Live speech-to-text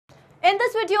In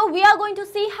this video, we are going to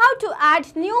see how to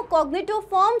add new Cognito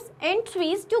Forms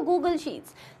entries to Google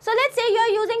Sheets. So let's say you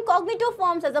are using Cognito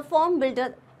Forms as a form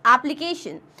builder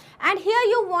application, and here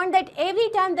you want that every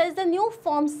time there is a new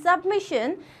form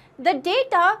submission, the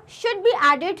data should be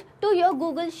added to your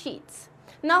Google Sheets.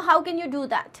 Now how can you do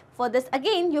that? For this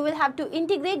again, you will have to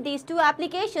integrate these two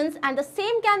applications, and the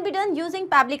same can be done using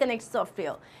Pabbly Connect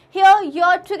software. Here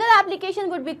your trigger application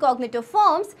would be Cognito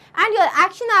Forms and your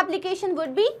action application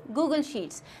would be Google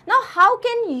Sheets. Now how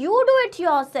can you do it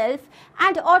yourself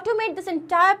and automate this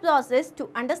entire process? To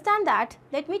understand that,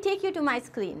 let me take you to my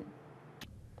screen.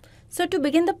 So to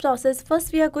begin the process,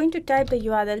 first we are going to type the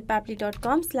URL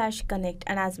pabbly.com/connect,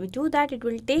 and as we do that, it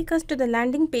will take us to the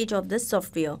landing page of this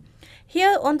software.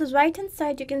 Here on the right hand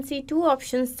side, you can see two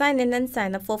options: sign in and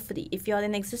sign up for free. If you are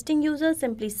an existing user,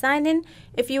 simply sign in.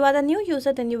 If you are a new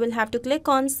user, then you will have to click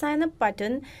on sign up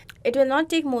button. It will not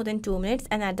take more than 2 minutes,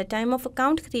 and at the time of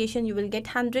account creation, you will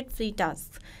get 100 free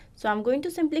tasks. So I'm going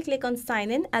to simply click on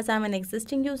sign in as I'm an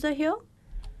existing user here.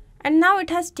 And now it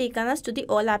has taken us to the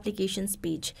all applications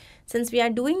page. Since we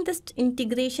are doing this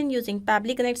integration using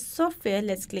Pabbly Connect software,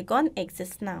 let's click on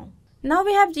exist now. Now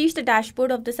we have reached the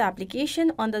dashboard of this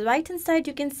application. On the right hand side,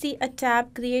 you can see a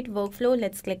tab, create workflow.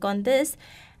 Let's click on this.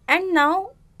 And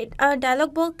now a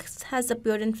dialog box has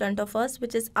appeared in front of us,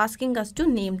 which is asking us to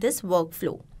name this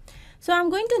workflow. So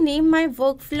I'm going to name my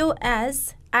workflow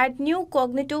as add new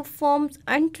Cognito Forms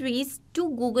entries to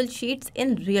Google Sheets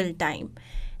in real time.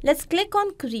 Let's click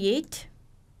on create.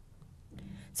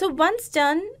 So once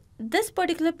done, this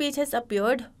particular page has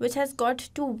appeared, which has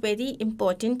got two very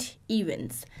important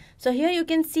events. So here you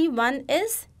can see one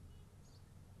is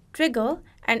trigger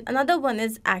and another one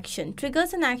is action.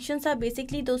 Triggers and actions are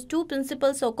basically those two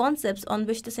principles or concepts on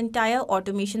which this entire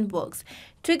automation works.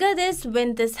 Trigger is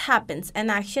when this happens and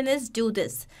action is do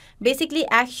this. Basically,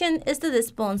 action is the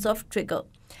response of trigger.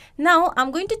 Now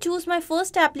I'm going to choose my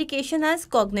first application as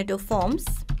Cognito Forms.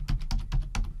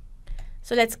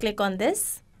 So let's click on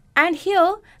this. And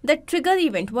here the trigger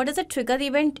event. What is a trigger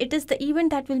event? It is the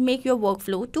event that will make your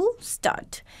workflow to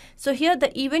start. So here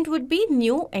the event would be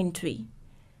new entry.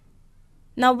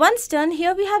 Now once done,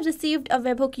 here we have received a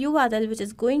webhook URL which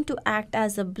is going to act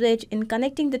as a bridge in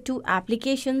connecting the two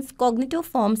applications Cognito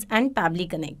Forms and Pabbly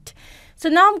Connect. So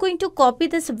now I'm going to copy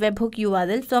this webhook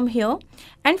URL from here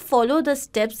and follow the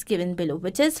steps given below,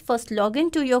 which is first log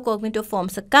into your Cognito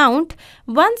Forms account.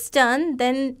 Once done,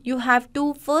 then you have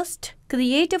to first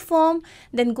create a form,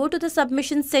 then go to the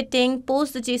submission setting,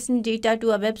 post the JSON data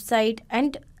to a website,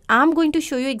 and I'm going to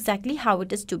show you exactly how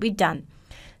it is to be done.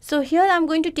 So here I'm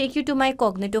going to take you to my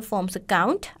Cognito Forms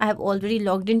account. I have already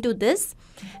logged into this.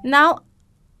 Now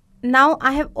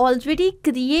I have already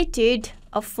created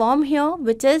a form here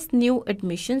which is new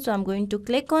admission. So I'm going to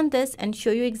click on this and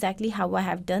show you exactly how I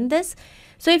have done this.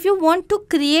 So if you want to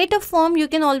create a form, you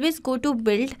can always go to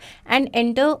build and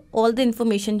enter all the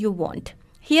information you want.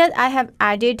 Here I have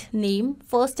added name,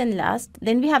 first and last.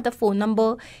 Then we have the phone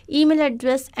number, email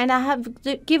address, and I have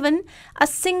given a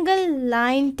single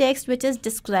line text which is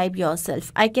describe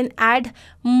yourself. I can add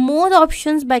more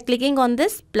options by clicking on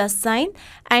this plus sign,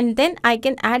 and then I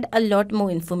can add a lot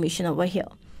more information over here.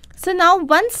 So now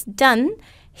once done,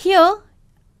 here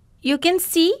you can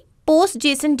see post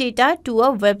JSON data to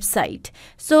a website.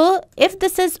 So if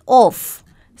this is off,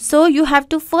 so you have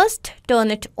to first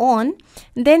turn it on.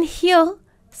 Then here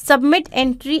submit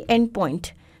entry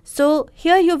endpoint. So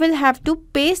here you will have to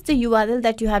paste the URL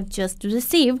that you have just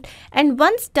received, and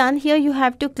once done, here you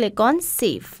have to click on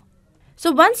save. So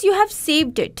once you have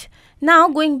saved it, now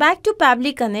going back to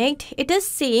Pabbly Connect, it is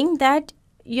saying that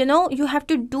you have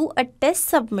to do a test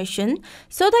submission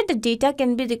so that the data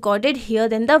can be recorded here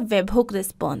in the webhook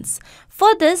response.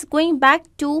 For this, going back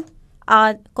to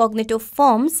our Cognito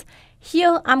Forms,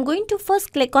 here I'm going to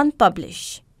first click on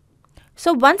publish.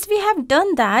 So once we have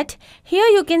done that, here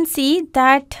you can see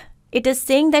that it is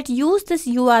saying that use this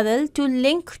URL to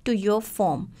link to your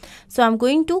form. So I'm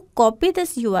going to copy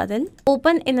this URL,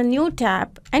 open in a new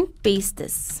tab and paste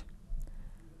this.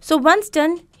 So once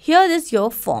done, here is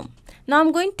your form. Now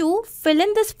I'm going to fill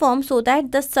in this form so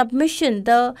that the submission,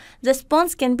 the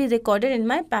response can be recorded in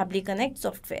my Pabbly Connect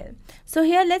software. So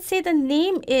here let's say the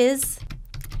name is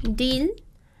deal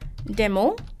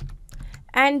demo.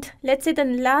 And let's say the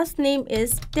last name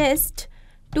is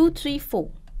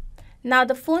test234. Now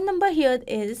the phone number here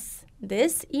is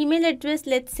this. Email address,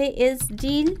 let's say, is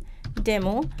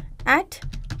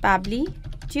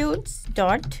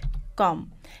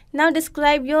dealdemo@pabblytudes.com. Now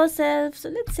describe yourself. So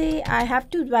let's say I have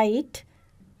to write,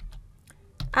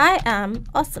 I am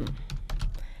awesome.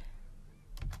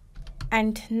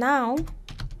 And now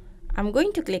I'm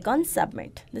going to click on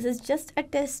submit. This is just a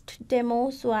test demo,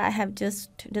 so I have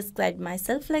just described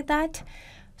myself like that.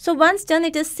 So once done,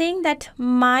 it is saying that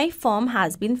my form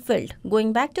has been filled.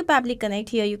 Going back to Pabbly Connect,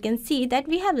 here you can see that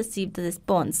we have received the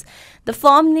response. The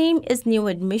form name is new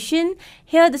admission.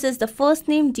 Here this is the first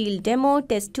name, deal demo,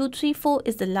 test 234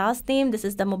 is the last name. This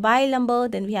is the mobile number.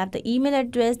 Then we have the email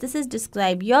address. This is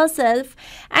describe yourself.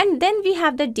 And then we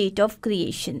have the date of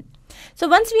creation. So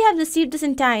once we have received this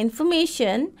entire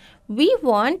information, we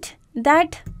want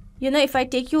that, if I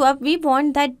take you up, we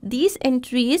want that these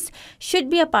entries should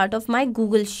be a part of my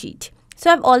Google Sheet.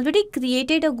 So I've already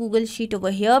created a Google Sheet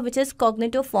over here, which is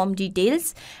Cognito form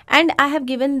details. And I have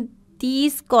given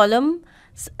these columns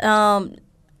and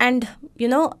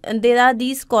there are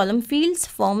these column fields: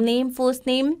 form name, first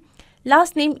name,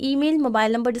 last name, email, mobile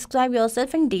number, describe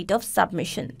yourself, and date of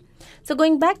submission. So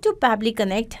going back to Pabbly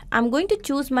Connect, I'm going to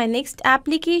choose my next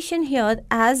application here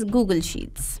as Google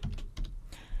Sheets.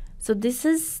 So this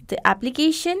is the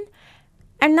application,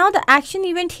 and now the action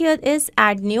event here is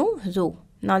add new row.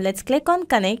 Now let's click on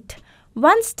connect.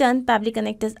 Once done, Pabbly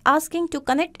Connect is asking to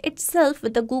connect itself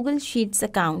with the Google Sheets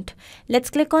account. Let's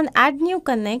click on add new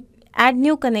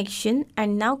connection,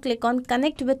 and now click on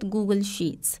connect with Google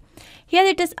Sheets. Here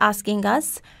it is asking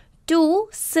us to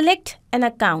select an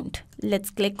account. Let's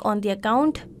click on the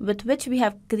account with which we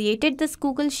have created this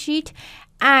Google Sheet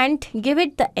and give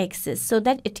it the access so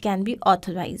that it can be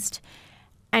authorized.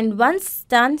 And once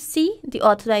done, see, the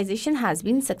authorization has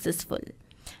been successful,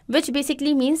 which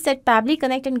basically means that Pabbly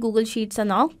Connect and Google Sheets are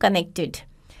now connected.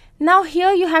 Now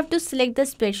here you have to select the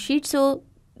spreadsheet. So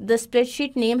the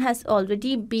spreadsheet name has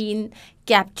already been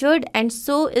captured, and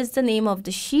so is the name of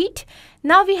the sheet.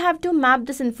 Now we have to map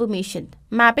this information.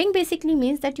 Mapping basically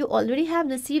means that you already have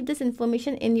received this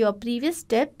information in your previous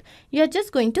step. You are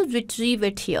just going to retrieve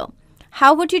it here.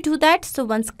 How would you do that? So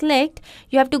once clicked,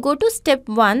 you have to go to step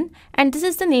 1, and this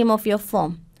is the name of your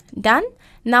form. Done.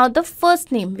 Now the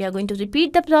first name, we are going to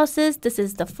repeat the process. This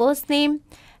is the first name.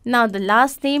 Now the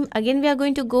last name, again we are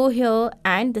going to go here,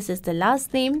 and this is the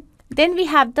last name. Then we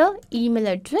have the email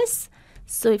address.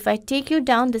 So if I take you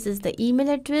down, this is the email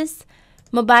address.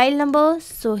 Mobile number.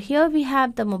 So here we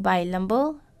have the mobile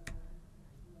number.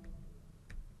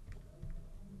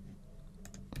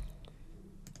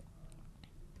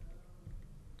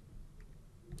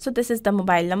 So this is the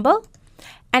mobile number.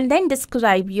 And then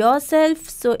describe yourself.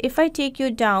 So if I take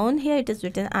you down, here it is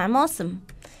written, I'm awesome.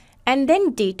 And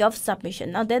then date of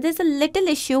submission. Now there is a little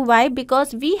issue. Why?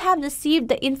 Because we have received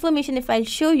the information. If I'll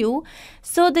show you,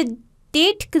 so the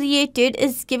date created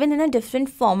is given in a different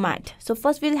format. So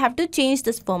first we'll have to change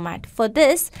this format. For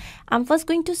this, I'm first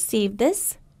going to save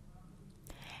this.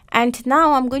 And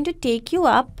now I'm going to take you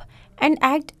up and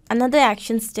add another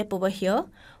action step over here,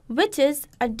 which is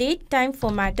a date time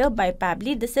formatter by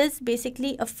Pabbly. This is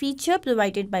basically a feature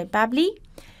provided by Pabbly.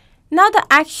 Now the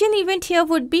action event here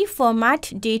would be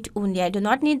format date only. I do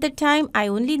not need the time, I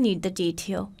only need the date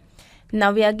here.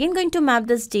 Now we are again going to map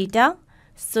this data.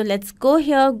 So let's go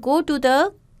here, go to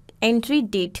the entry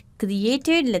date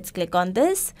created. Let's click on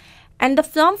this. And the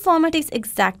from format is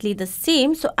exactly the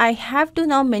same. So I have to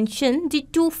now mention the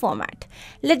to format.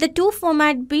 Let the to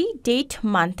format be date,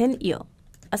 month and year.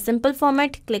 A simple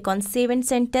format. Click on save and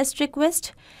send test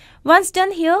request. Once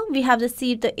done, here we have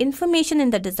received the information in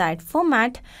the desired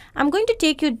format. I'm going to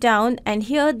take you down, and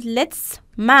here let's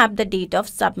map the date of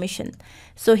submission.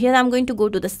 So here I'm going to go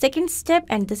to the second step,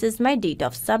 and this is my date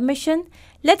of submission.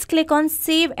 Let's click on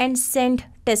save and send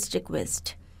test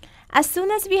request. As soon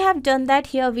as we have done that,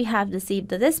 here we have received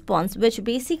the response, which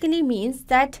basically means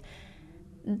that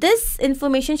this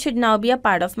information should now be a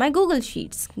part of my Google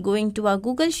Sheets. Going to our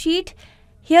Google Sheet,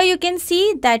 here you can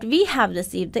see that we have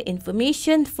received the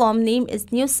information. Form name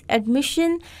is new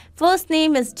admission. First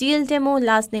name is deal demo.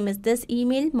 Last name is this,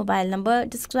 email, mobile number,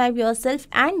 describe yourself,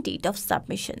 and date of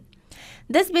submission.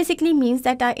 This basically means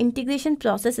that our integration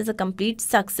process is a complete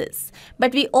success.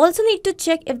 But we also need to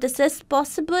check if this is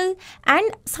possible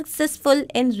and successful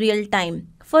in real time.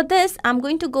 For this, I'm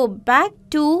going to go back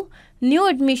to new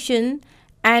admission,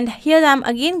 and here I'm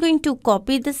again going to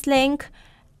copy this link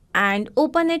and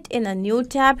open it in a new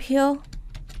tab here.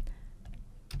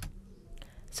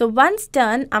 So once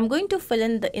done, I'm going to fill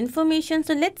in the information.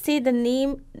 So let's say the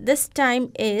name this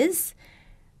time is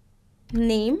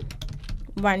name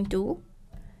 12,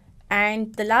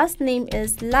 and the last name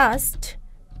is last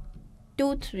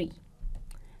 23,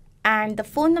 and the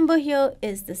phone number here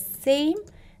is the same.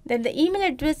 Then the email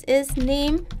address is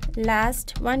name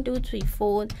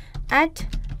last1234 at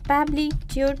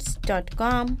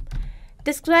pabblytuts.com.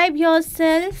 Describe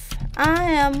yourself. I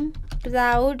am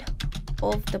proud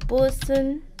of the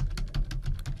person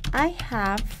I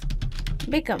have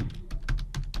become.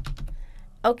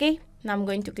 Okay, now I'm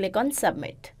going to click on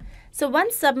submit. So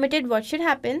once submitted, what should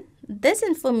happen? This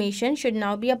information should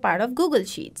now be a part of Google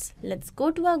Sheets. Let's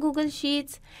go to our Google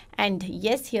Sheets, and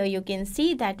yes, here you can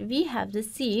see that we have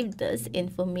received this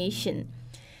information.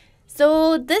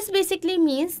 So this basically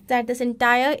means that this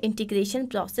entire integration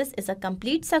process is a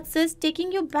complete success.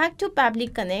 Taking you back to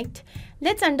Pabbly Connect,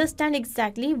 let's understand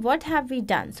exactly what have we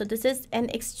done. So this is an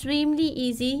extremely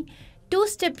easy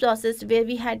two-step process where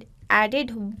we had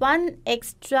added one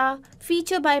extra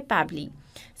feature by Pabbly.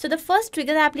 So the first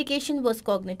trigger application was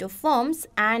Cognito Forms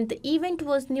and the event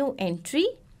was new entry.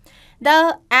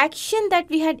 The action that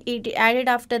we had added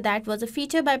after that was a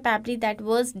feature by Pabbly that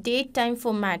was date time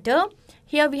formatter.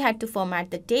 Here we had to format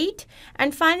the date,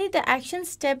 and finally the action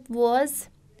step was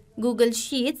Google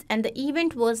Sheets and the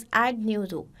event was add new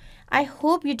row. I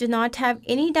hope you do not have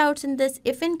any doubts in this.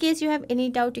 If in case you have any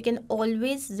doubt, you can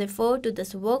always refer to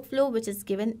this workflow which is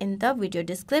given in the video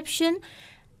description,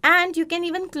 and you can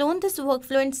even clone this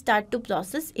workflow and start to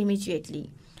process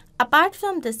immediately. Apart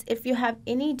from this, if you have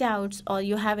any doubts or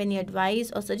you have any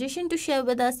advice or suggestion to share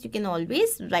with us, you can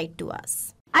always write to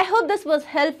us. I hope this was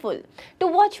helpful. To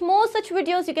watch more such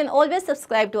videos, you can always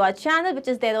subscribe to our channel which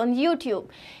is there on YouTube.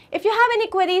 If you have any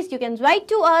queries, you can write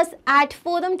to us at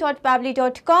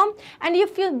forum.pabbly.com, and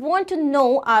if you want to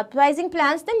know our pricing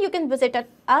plans, then you can visit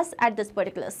us at this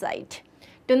particular site.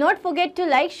 Do not forget to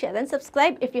like, share and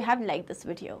subscribe if you have liked this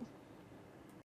video.